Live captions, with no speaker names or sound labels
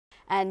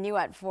And new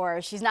at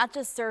 4, she's not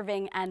just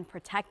serving and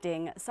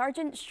protecting.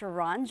 Sergeant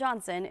Sharone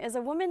Johnson is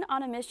a woman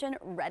on a mission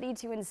ready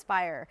to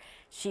inspire.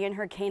 She and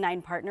her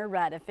K-9 partner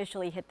Red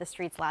officially hit the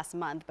streets last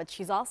month, but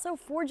she's also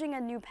forging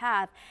a new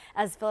path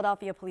as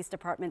Philadelphia Police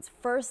Department's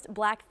first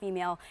black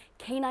female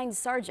K-9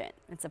 sergeant.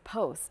 It's a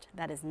post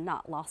that is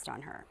not lost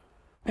on her.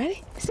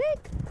 Ready,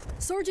 set.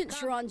 Sergeant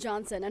Sharone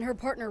Johnson and her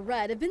partner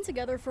Red have been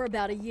together for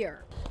about a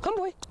year. Come,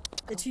 boy.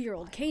 The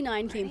 2-year-old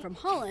K-9 came from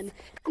Holland,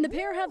 and the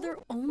pair have their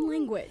own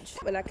language.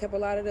 And I kept a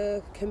lot of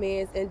the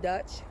commands in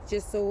Dutch,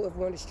 just so if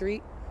we're on the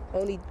street,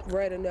 only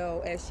Red will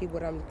know actually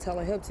what I'm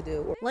telling him to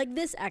do. Like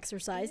this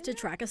exercise to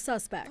track a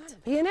suspect.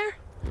 He in there?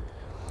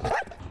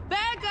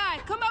 Bad guy,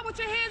 come out with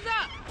your hands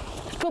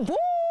up. Good boy.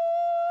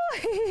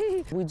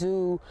 We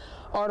do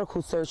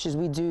article searches,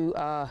 we do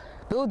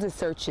building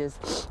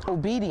searches,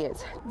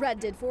 obedience. Red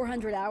did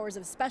 400 hours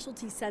of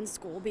specialty sense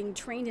school being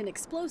trained in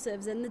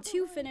explosives, and the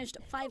two finished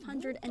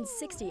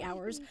 560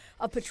 hours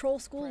of patrol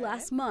school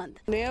last month.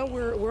 Now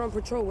we're on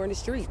patrol, we're in the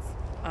streets.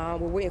 We're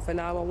waiting for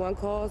 911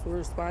 calls, we're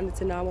responding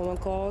to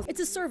 911 calls.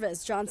 It's a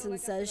service Johnson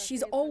says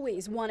she's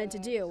always wanted to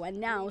do, and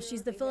now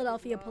she's the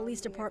Philadelphia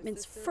Police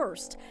Department's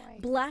first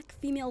black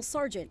female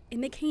sergeant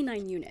in the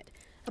K-9 unit.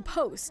 A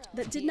post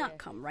that did not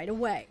come right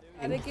away.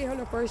 I didn't get her on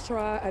the first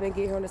try, I didn't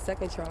get her on the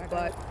second try,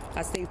 but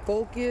I stayed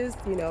focused,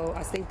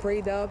 I stayed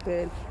prayed up,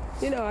 and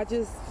I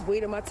just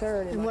waited my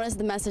turn. And what is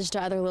the message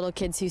to other little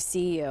kids who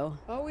see you?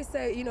 I always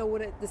say,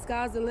 the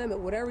sky's the limit.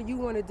 Whatever you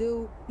want to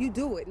do, you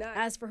do it.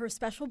 As for her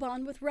special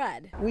bond with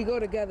Red, we go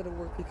together to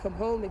work, we come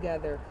home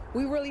together.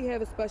 We really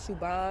have a special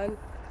bond,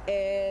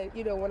 and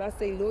when I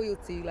say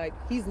loyalty,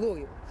 he's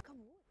loyal.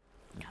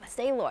 Gotta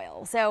stay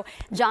loyal. So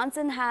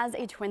Johnson has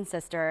a twin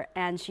sister,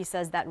 and she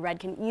says that Red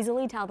can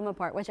easily tell them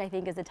apart, which I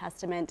think is a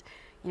testament,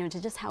 to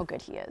just how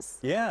good he is.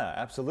 Yeah,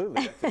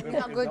 absolutely. And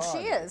how good she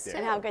is.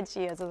 And how good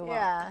she is as well.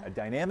 Yeah. A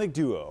dynamic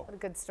duo. What a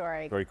good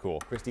story. Very cool.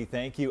 Christy,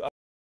 thank you.